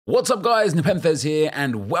What's up guys, NepentheZ here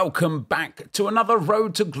and welcome back to another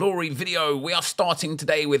Road to Glory video. We are starting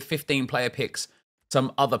today with 15 player picks,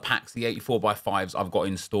 some other packs, the 84x5s I've got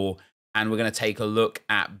in store, and we're going to take a look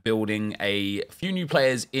at building a few new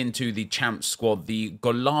players into the champ squad. The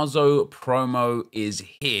Golazo promo is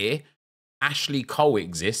here. Ashley Cole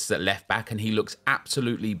exists at left back and he looks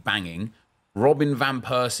absolutely banging. Robin Van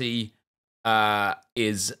Persie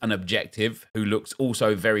is an objective who looks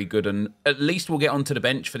also very good, and at least we'll get onto the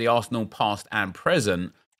bench for the Arsenal past and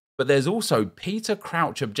present. But there's also Peter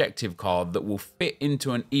Crouch objective card that will fit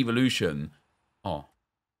into an evolution. Oh,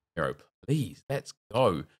 hero, please, let's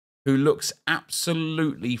go. Who looks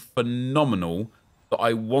absolutely phenomenal that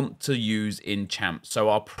I want to use in champs. So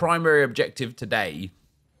our primary objective today,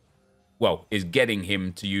 well, is getting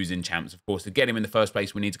him to use in champs. Of course, to get him in the first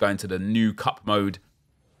place, we need to go into the new cup mode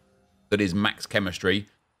that is max chemistry,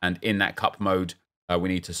 and in that cup mode we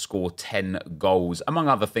need to score 10 goals among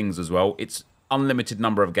other things as well. It's unlimited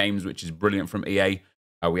number of games, which is brilliant from EA.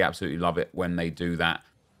 We absolutely love it when they do that.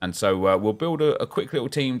 And so we'll build a quick little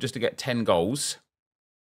team just to get 10 goals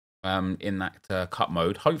in that cup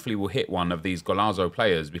mode. Hopefully we'll hit one of these Golazo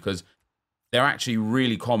players because they're actually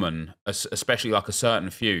really common, especially like a certain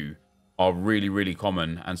few are really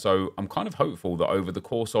common. And so I'm kind of hopeful that over the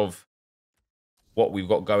course of what we've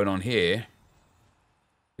got going on here,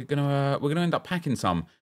 we're gonna end up packing some,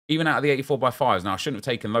 even out of the 84x5s. Now I shouldn't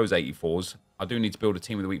have taken those 84s. I do need to build a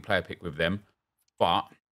team of the week player pick with them, but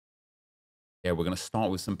yeah, we're gonna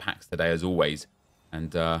start with some packs today as always.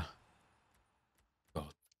 And God,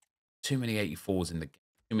 too many 84s in the game,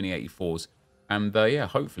 too many 84s, and yeah,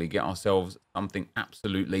 hopefully get ourselves something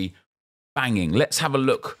absolutely banging. Let's have a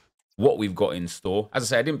look what we've got in store. As I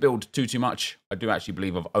say, I didn't build too much. I do actually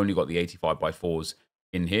believe I've only got the 85x4s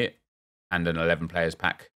in here and an 11 players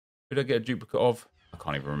pack. Did I get a duplicate of? I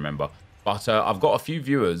can't even remember. But I've got a few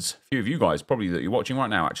viewers, a few of you guys probably that you're watching right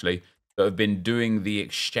now actually, that have been doing the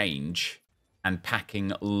exchange and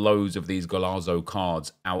packing loads of these Golazo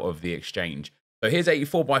cards out of the exchange. So here's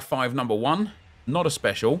 84x5 number 1. Not a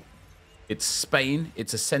special. It's Spain.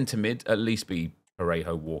 It's a centre mid. At least be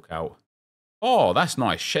Parejo walkout. Oh, that's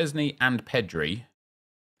nice. Chesney and Pedri.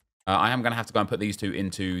 I am going to have to go and put these two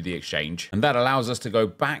into the exchange. And that allows us to go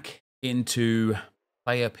back into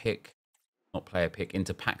player pick, not player pick,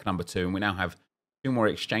 into pack number 2. And we now have 2 more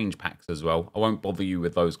exchange packs as well. I won't bother you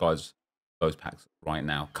with those guys, those packs right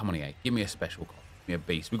now. Come on, EA. Give me a special card. Give me a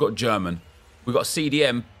beast. We've got German. We've got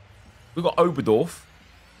CDM. We've got Oberdorf.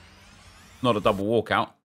 Not a double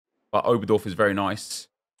walkout, but Oberdorf is very nice.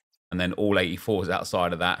 And then all 84s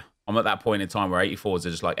outside of that. I'm at that point in time where 84s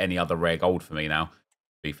are just like any other rare gold for me now, to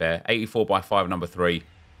be fair. 84x5 number 3.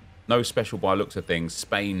 No special by looks of things.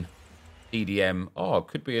 Spain, CDM. Oh, it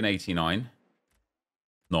could be an 89.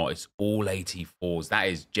 No, it's all 84s. That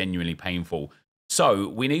is genuinely painful. So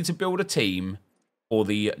we need to build a team for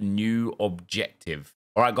the new objective.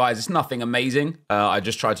 All right, guys, it's nothing amazing. I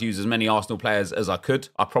just tried to use as many Arsenal players as I could.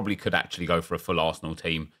 I probably could actually go for a full Arsenal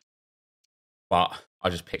team, but I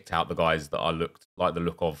just picked out the guys that I looked like the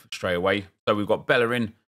look of straight away. So we've got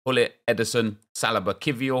Bellerin, Pullet, Edison, Saliba,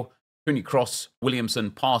 Kivior, Cooney Cross, Williamson,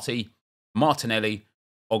 Partey, Martinelli,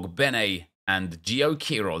 Ogbene, and Gio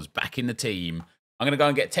Quiroz back in the team. I'm going to go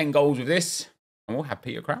and get 10 goals with this, and we'll have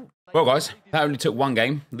Peter Crouch. Well, guys, that only took 1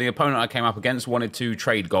 game. The opponent I came up against wanted to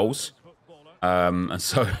trade goals. And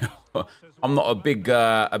so I'm not a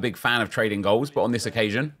big fan of trading goals, but on this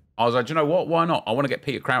occasion, I was like, you know what? Why not? I want to get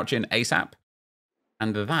Peter Crouch in ASAP.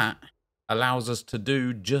 And that allows us to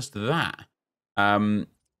do just that.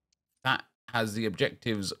 That has the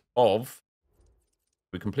objectives of,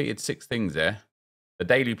 we completed 6 things there. The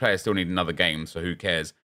daily players still need another game, so who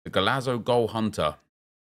cares? The Golazo Goal Hunter.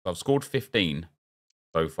 I've scored 15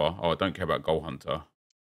 so far. Oh, I don't care about Goal Hunter.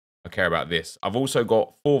 I care about this. I've also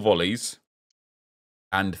got 4 volleys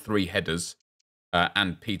and 3 headers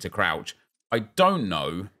and Peter Crouch. I don't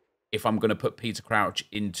know if I'm going to put Peter Crouch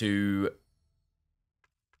into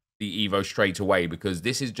the Evo straight away because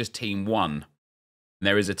this is just team 1. And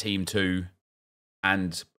there is a team 2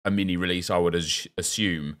 and a mini release, I would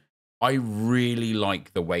assume. I really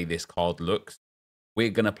like the way this card looks.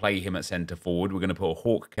 We're going to play him at centre forward. We're going to put a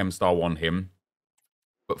Hawk Chemstar on him.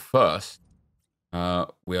 But first, we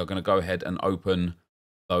are going to go ahead and open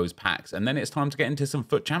those packs. And then it's time to get into some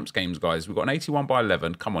Foot Champs games, guys. We've got an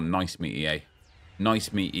 81x11. Come on, nice meet EA.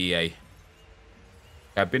 Nice meet EA. Okay,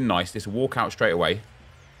 I've been nice. This walkout straight away.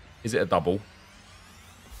 Is it a double?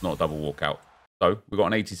 Not a double walkout. So we've got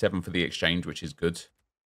an 87 for the exchange, which is good.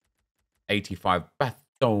 85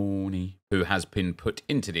 Bathoni, who has been put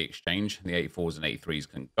into the exchange. The 84s and 83s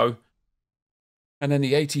can go. And then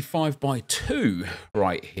the 85 by 2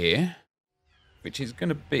 right here, which is going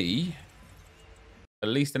to be at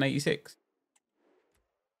least an 86.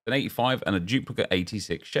 An 85 and a duplicate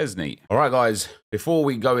 86 Chesney. All right, guys, before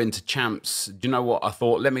we go into champs, do you know what I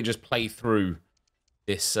thought? Let me just play through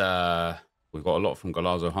this. We've got a lot from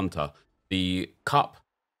Golazo Hunter. The Cup,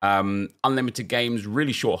 unlimited games,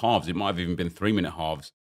 really short halves. It might have even been 3-minute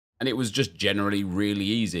halves. And it was just generally really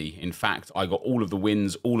easy. In fact, I got all of the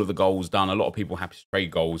wins, all of the goals done. A lot of people happy to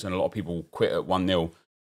trade goals, and a lot of people quit at 1-0.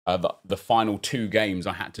 The final 2 games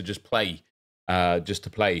I had to just play, just to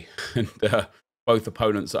play. And both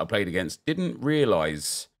opponents that I played against didn't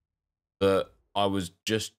realise that I was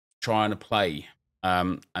just trying to play.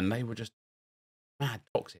 And they were just mad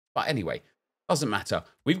toxic. But anyway, doesn't matter.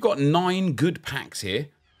 We've got 9 good packs here.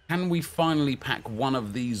 Can we finally pack one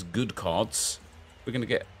of these good cards? We're going to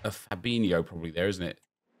get a Fabinho probably there, isn't it?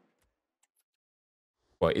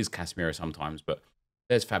 Well, it is Casemiro sometimes, but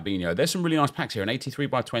there's Fabinho. There's some really nice packs here. An 83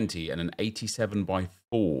 by 20 and an 87 by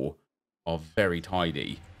 4 are very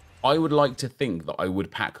tidy. I would like to think that I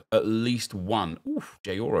would pack at least one, oof,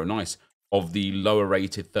 Jayoro, nice, of the lower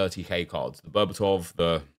rated 30k cards. The Berbatov,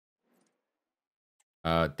 the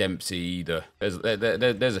Dempsey,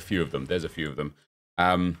 there's a few of them. There's a few of them.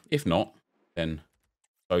 If not, then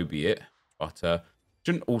so be it. But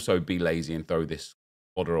shouldn't also be lazy and throw this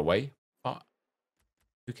fodder away. But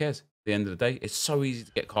who cares? At the end of the day, it's so easy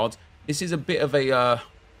to get cards. This is a bit of a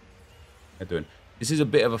This is a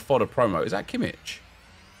bit of a fodder promo. Is that Kimmich?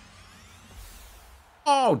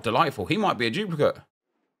 Oh, delightful. He might be a duplicate.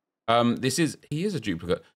 He is a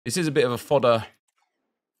duplicate. This is a bit of a fodder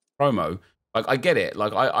promo. Like, I get it.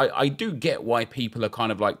 Like, I do get why people are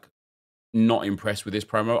kind of like not impressed with this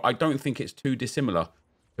promo. I don't think it's too dissimilar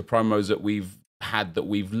to promos that we've had that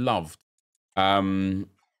we've loved. But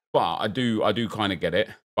I do kind of get it.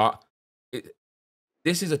 But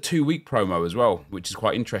this is a 2-week promo as well, which is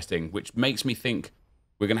quite interesting, which makes me think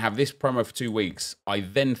we're going to have this promo for 2 weeks. I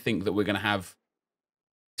then think that we're going to have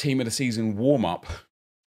Team of the Season warm-up.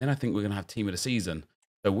 Then I think we're going to have Team of the Season.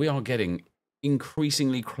 So we are getting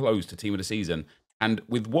increasingly close to Team of the Season. And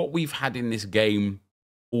with what we've had in this game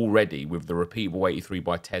already, with the repeatable 83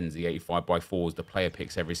 by 10s, the 85 by 4s, the player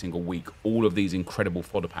picks every single week, all of these incredible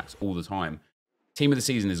fodder packs all the time, Team of the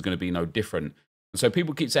Season is going to be no different. And so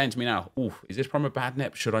people keep saying to me now, "Oh, is this promo bad,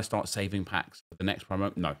 Nep? Should I start saving packs for the next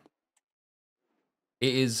promo?" No.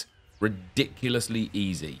 It is ridiculously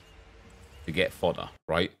easy to get fodder,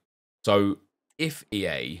 right? So if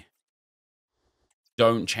EA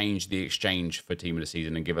don't change the exchange for Team of the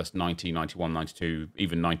Season and give us 90, 91, 92,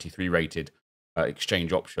 even 93 rated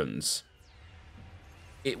exchange options,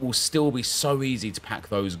 it will still be so easy to pack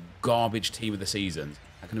those garbage Team of the Seasons. Is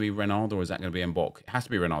that going to be Renard or is that going to be Mbok? It has to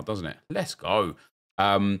be Renard, doesn't it? Let's go.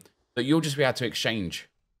 That you'll just be able to exchange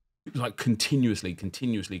like continuously,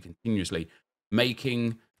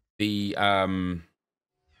 making the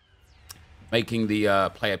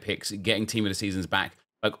player picks, getting Team of the Seasons back.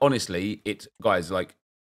 Like, honestly, it's, guys, like,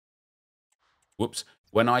 whoops.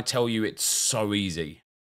 When I tell you it's so easy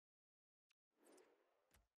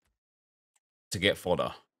to get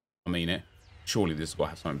fodder, I mean it. Surely this has got to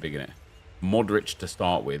have something big in it. Modric to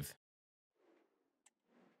start with.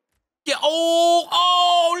 Yeah,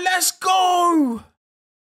 oh, let's go!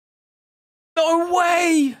 No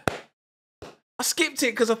way! I skipped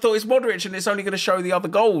it because I thought it's Modric and it's only going to show the other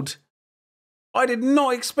gold. I did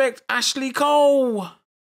not expect Ashley Cole.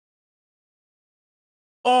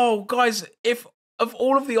 Oh, guys, if of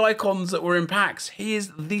all of the icons that were in packs, he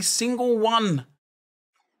is the single one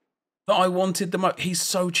that I wanted the most. He's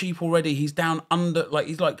so cheap already. He's down under, like,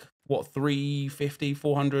 he's like, what, 350,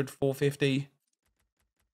 400, 450?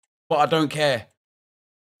 But I don't care.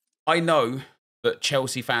 I know that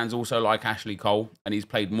Chelsea fans also like Ashley Cole, and he's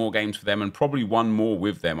played more games for them and probably won more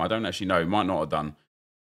with them. I don't actually know. He might not have done.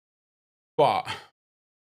 But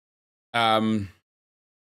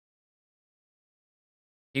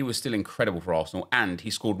he was still incredible for Arsenal, and he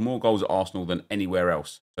scored more goals at Arsenal than anywhere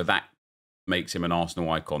else. So that makes him an Arsenal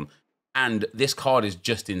icon. And this card is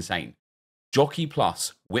just insane. Jockey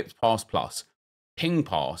plus, whipped pass plus, ping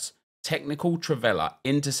pass, technical trivela,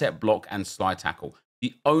 intercept block, and slide tackle.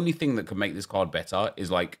 The only thing that could make this card better is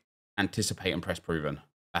like anticipate and press proven.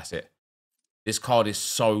 That's it. This card is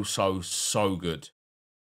so good.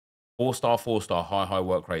 4-star, high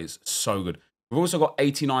work rates, so good. We've also got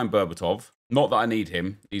 89 Berbatov. Not that I need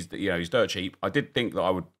him. He's dirt cheap. I did think that I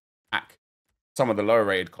would pack some of the lower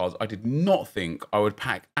rated cards. I did not think I would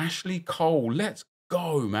pack Ashley Cole. Let's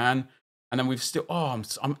go, man. And then we've still, oh,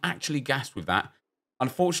 I'm actually gassed with that.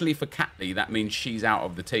 Unfortunately for Catley, that means she's out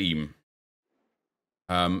of the team.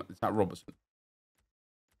 Is that Robertson?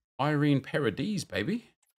 Irene Paradis, baby.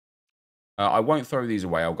 I won't throw these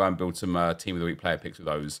away. I'll go and build some Team of the Week player picks with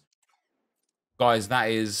those. Guys, that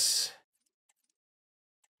is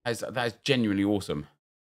genuinely awesome.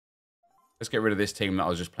 Let's get rid of this team that I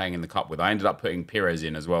was just playing in the cup with. I ended up putting Pires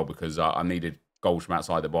in as well because I needed goals from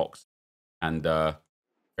outside the box. And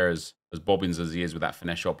Pires, as bobbins as he is with that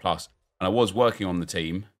finesse shot plus. And I was working on the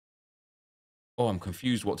team. Oh, I'm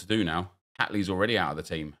confused what to do now. Hatley's already out of the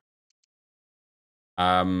team.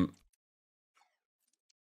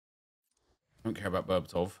 Don't care about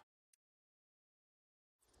Berbatov.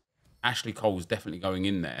 Ashley Cole's definitely going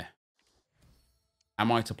in there.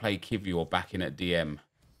 Am I to play Kivior back in at DM?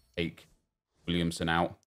 Take Williamson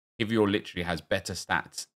out. Kivior literally has better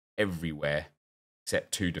stats everywhere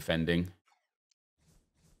except 2 defending.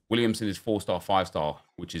 Williamson is 4-star, 5-star,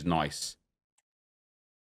 which is nice.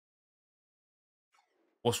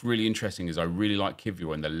 What's really interesting is I really like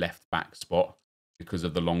Kivior in the left back spot because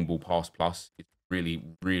of the long ball pass plus. It's really,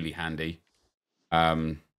 really handy.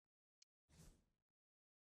 Damn,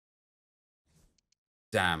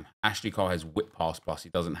 Ashley Cole has whip pass plus. He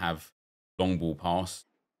doesn't have long ball pass.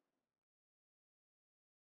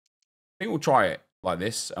 I think we'll try it like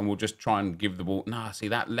this, and we'll just try and give the ball. Nah, see,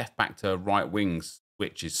 that left back to right wing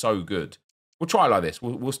switch is so good. We'll try it like this.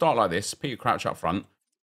 We'll start like this. Peter Crouch up front.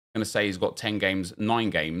 I'm going to say he's got 10 games, 9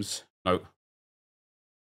 games. No.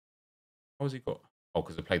 What has he got? Oh,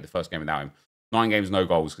 because I played the first game without him. 9 games, no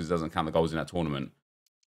goals, because it doesn't count the goals in that tournament.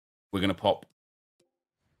 We're going to pop.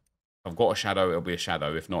 I've got a shadow. It'll be a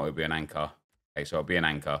shadow. If not, it'll be an anchor. Okay, so it'll be an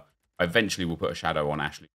anchor. Eventually, we'll put a shadow on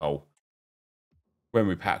Ashley Cole when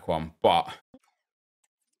we pack one. But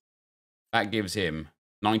that gives him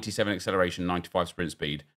 97 acceleration, 95 sprint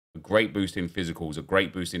speed, a great boost in physicals, a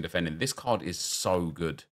great boost in defending. This card is so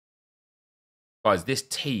good. Guys, this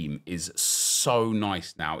team is so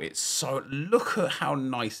nice now. It's so... Look at how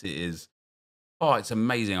nice it is. Oh, it's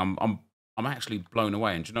amazing. I'm actually blown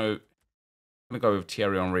away. And you know, I'm going to go with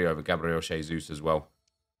Thierry Henry over Gabriel Jesus as well.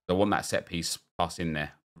 I want that set piece plus in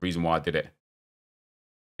there. The reason why I did it.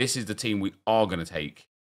 This is the team we are going to take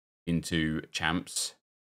into champs.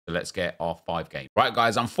 So let's get our 5 games. Right,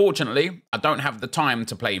 guys, unfortunately, I don't have the time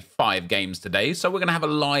to play 5 games today. So we're going to have a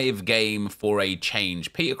live game for a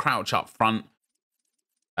change. Peter Crouch up front.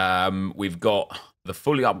 We've got the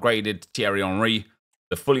fully upgraded Thierry Henry,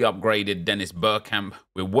 the fully upgraded Dennis Bergkamp.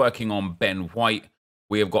 We're working on Ben White.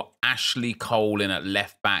 We have got Ashley Cole in at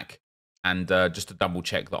left back. And just to double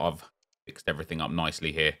check that I've fixed everything up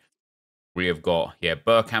nicely here. We have got, yeah,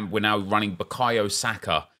 Bergkamp. We're now running Bukayo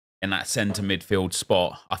Saka in that centre midfield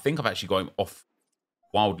spot. I think I've actually got him off,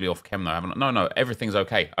 wildly off chem though, haven't I? No, everything's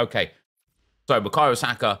okay. Okay. So Bukayo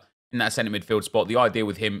Saka in that centre midfield spot. The idea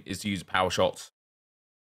with him is to use power shots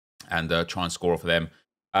and try and score off of them.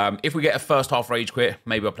 If we get a first half rage quit,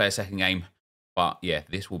 maybe I'll play a second game. But yeah,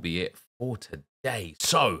 this will be it for today.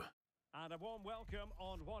 So,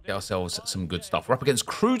 get ourselves some good stuff. We're up against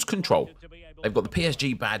Cruise Control. They've got the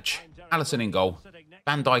PSG badge, Allison in goal,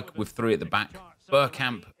 Van Dijk with 3 at the back,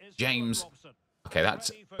 Bergkamp, James. Okay,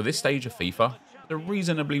 that's, for this stage of FIFA, a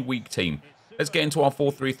reasonably weak team. Let's get into our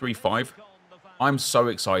 4-3-3-5. I'm so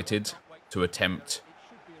excited to attempt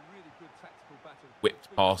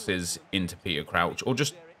whipped passes into Peter Crouch, or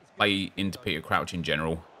just play into Peter Crouch in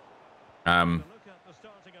general. And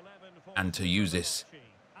to use this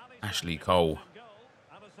Ashley Cole.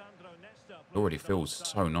 It already feels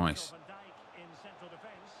so nice.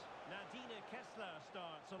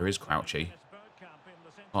 There is Crouchy.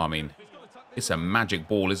 Oh, I mean, it's a magic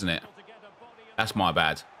ball, isn't it? That's my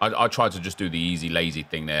bad. I tried to just do the easy, lazy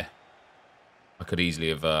thing there. I could easily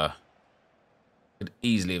have done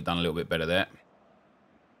a little bit better there.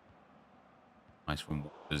 Nice from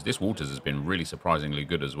Waters. This Waters has been really surprisingly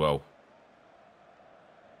good as well.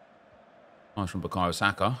 Nice from Bukayo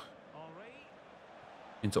Saka.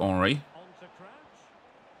 Into Henry.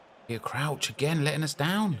 Here, Crouch again, letting us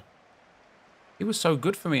down. He was so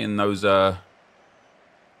good for me in those... I've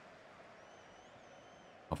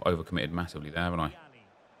overcommitted massively there, haven't I?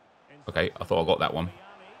 Okay, I thought I got that one.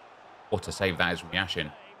 What a save that is from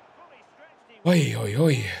Yashin. Oi, oi,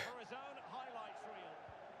 oi.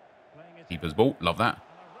 Keeper's ball, love that.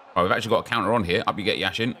 Oh, we've actually got a counter on here. Up you get,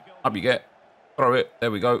 Yashin. Up you get. Throw it. There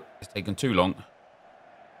we go. It's taken too long.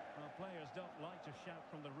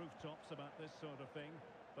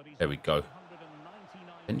 There we go.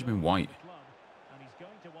 Benjamin White.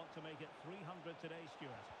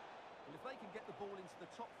 If they can get the ball into the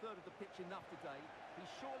top third of the pitch enough today, he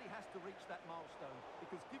surely has to reach that milestone,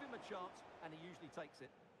 because give him a chance and he usually takes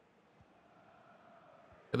it.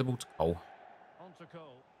 Get the ball to Cole. On to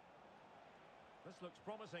Cole. This looks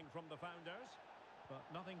promising from the founders.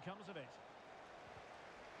 But nothing comes of it.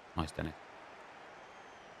 Nice, Dennis.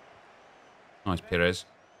 Nice, Perez.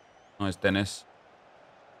 Nice, Dennis.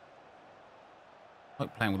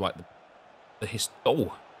 Like playing with like the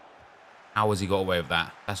oh, how has he got away with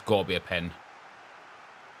that? That's got to be a pen.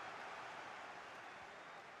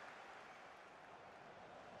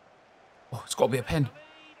 Oh, it's got to be a pen.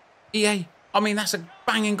 EA. I mean, that's a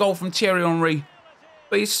banging goal from Thierry Henry.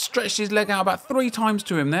 But he's stretched his leg out about 3 times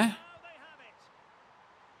to him there.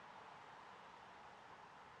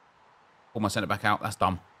 Pull my centre back out. That's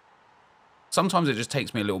dumb. Sometimes it just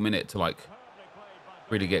takes me a little minute to, like,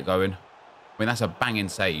 really get going. I mean, that's a banging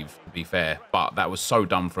save, to be fair. But that was so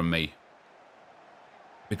dumb from me.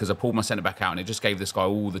 Because I pulled my centre back out and it just gave this guy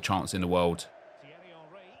all the chance in the world.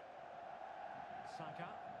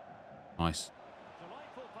 Nice.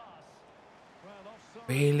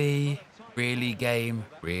 Really? Really, game?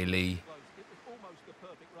 Really?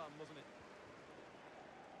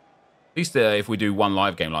 At least if we do one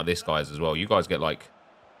live game like this, guys, as well, you guys get, like,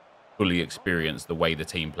 fully experience the way the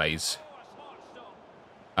team plays.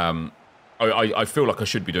 I feel like I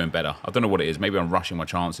should be doing better. I don't know what it is. Maybe I'm rushing my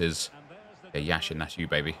chances. Yeah, Yashin, that's you,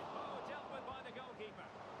 baby.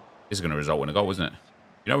 This is going to result in a goal, isn't it?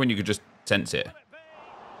 You know when you could just sense it?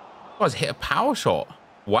 Guys hit a power shot.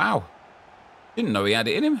 Wow. Didn't know he had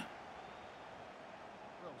it in him.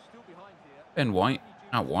 Ben White,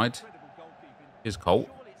 out wide. Here's Colt.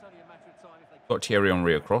 Got Thierry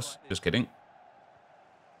Henry across. Just kidding.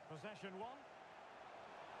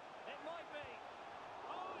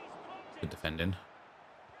 Good defending.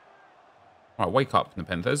 All right, wake up,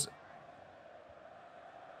 NepentheZ.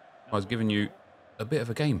 I was giving you a bit of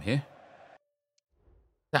a game here.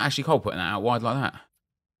 Is that actually Cole putting that out wide like that?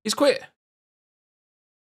 He's quit.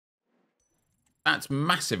 That's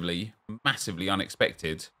massively, massively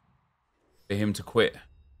unexpected for him to quit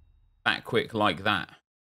that quick like that.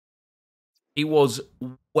 He was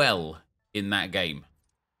well in that game.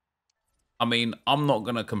 I mean, I'm not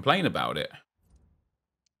going to complain about it.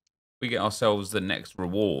 We get ourselves the next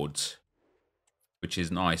rewards, which is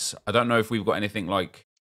nice. I don't know if we've got anything like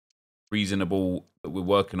reasonable that we're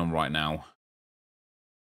working on right now.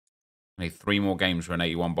 I need 3 more games for an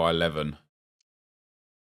 81 by 11.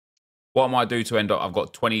 What I might do to end up, I've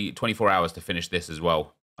got 24 hours to finish this as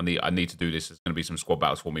well. I need to do this. There's going to be some squad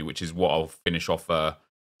battles for me, which is what I'll finish off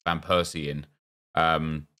Van Persie in.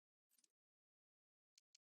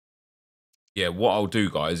 Yeah, what I'll do,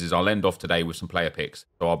 guys, is I'll end off today with some player picks.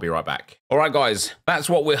 So I'll be right back. All right, guys, that's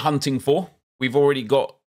what we're hunting for. We've already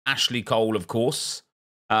got Ashley Cole, of course.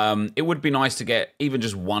 It would be nice to get even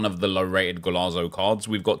just one of the low-rated Golazo cards.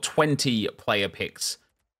 We've got 20 player picks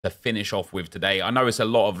to finish off with today. I know it's a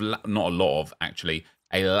lot of, not a lot of, actually,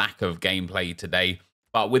 a lack of gameplay today.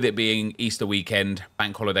 But with it being Easter weekend,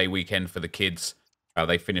 bank holiday weekend for the kids,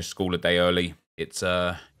 they finish school a day early. It's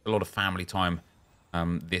a lot of family time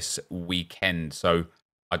this weekend. So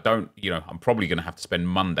I don't, I'm probably going to have to spend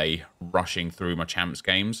Monday rushing through my champs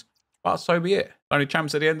games. But so be it. Only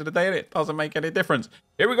champs at the end of the day, and it doesn't make any difference.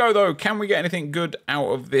 Here we go, though. Can we get anything good out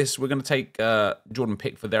of this? We're going to take Jordan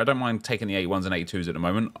Pickford there. I don't mind taking the 81s and 82s at the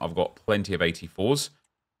moment. I've got plenty of 84s.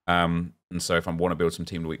 And so if I want to build some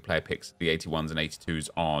Team of the Week player picks, the 81s and 82s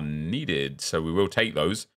are needed. So we will take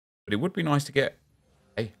those. But it would be nice to get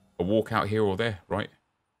a walkout here or there, right?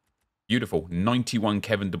 Beautiful. 91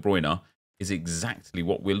 Kevin De Bruyne is exactly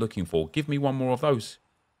what we're looking for. Give me one more of those.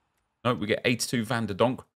 No, we get 82 Van der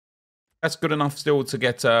Donk. That's good enough still to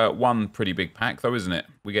get one pretty big pack, though, isn't it?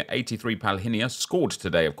 We get 83 Palhinha, scored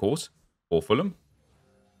today, of course, for Fulham.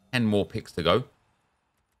 10 more picks to go.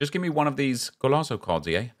 Just give me one of these Golazo cards,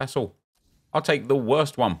 EA. That's all. I'll take the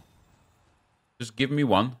worst one. Just give me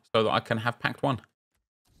one so that I can have packed one.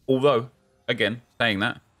 Although, again, saying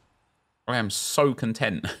that, I am so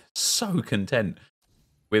content, so content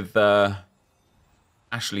with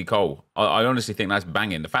Ashley Cole. I honestly think that's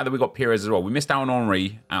banging. The fact that we got Perez as well. We missed out on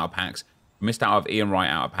Henry out of packs. We missed out on Ian Wright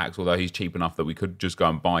out of packs, although he's cheap enough that we could just go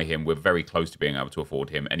and buy him. We're very close to being able to afford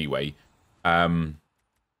him anyway.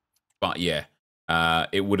 But yeah,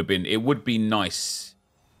 it would be nice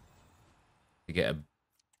to get a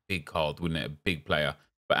big card, wouldn't it? A big player.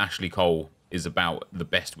 But Ashley Cole is about the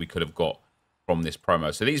best we could have got from this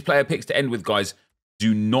promo. So these player picks to end with, guys,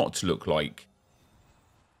 do not look like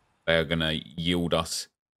they are going to yield us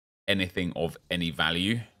anything of any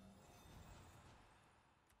value.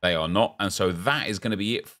 They are not. And so that is going to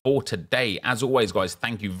be it for today. As always, guys,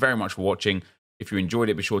 thank you very much for watching. If you enjoyed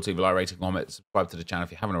it, be sure to leave a like, rating, comment, subscribe to the channel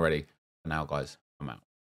if you haven't already. For now, guys, I'm out.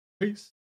 Peace.